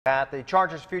Pat, the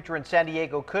Chargers' future in San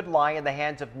Diego could lie in the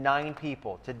hands of 9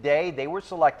 people. Today, they were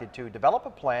selected to develop a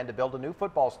plan to build a new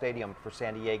football stadium for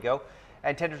San Diego.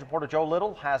 And 10 News reporter Joe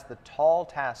Little has the tall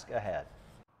task ahead.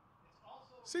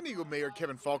 San Diego Mayor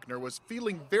Kevin Faulconer was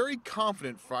feeling very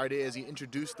confident Friday as he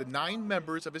introduced the 9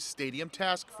 members of his stadium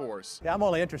task force. Yeah, I'm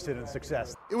only interested in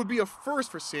success. It would be a first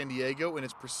for San Diego in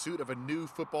its pursuit of a new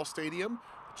football stadium.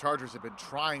 The Chargers have been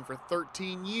trying for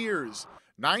 13 years.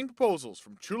 9 proposals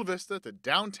from Chula Vista to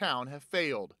downtown have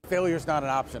failed. Failure's not an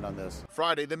option on this.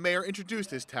 Friday, the mayor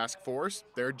introduced his task force.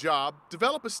 Their job,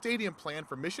 develop a stadium plan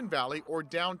for Mission Valley or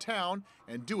downtown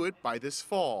and do it by this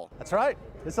fall. That's right.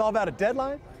 This is all about a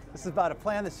deadline. This is about a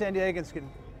plan that San Diegans can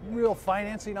real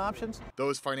financing options.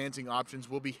 Those financing options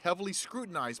will be heavily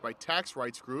scrutinized by tax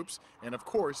rights groups and, of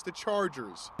course, the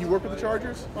Chargers. You work with the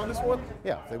Chargers on this one?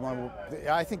 Yeah, they want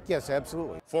to, I think, yes,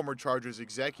 absolutely. Former Chargers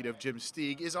executive Jim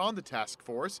Steig is on the task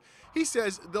force. He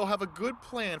says they'll have a good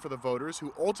plan for the voters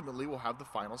who ultimately will have the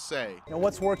final say. You know,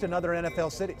 what's worked in other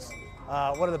NFL cities?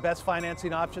 What are the best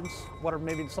financing options? What are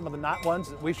maybe some of the not ones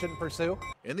that we shouldn't pursue?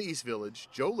 In the East Village,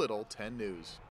 Joe Little, 10 News.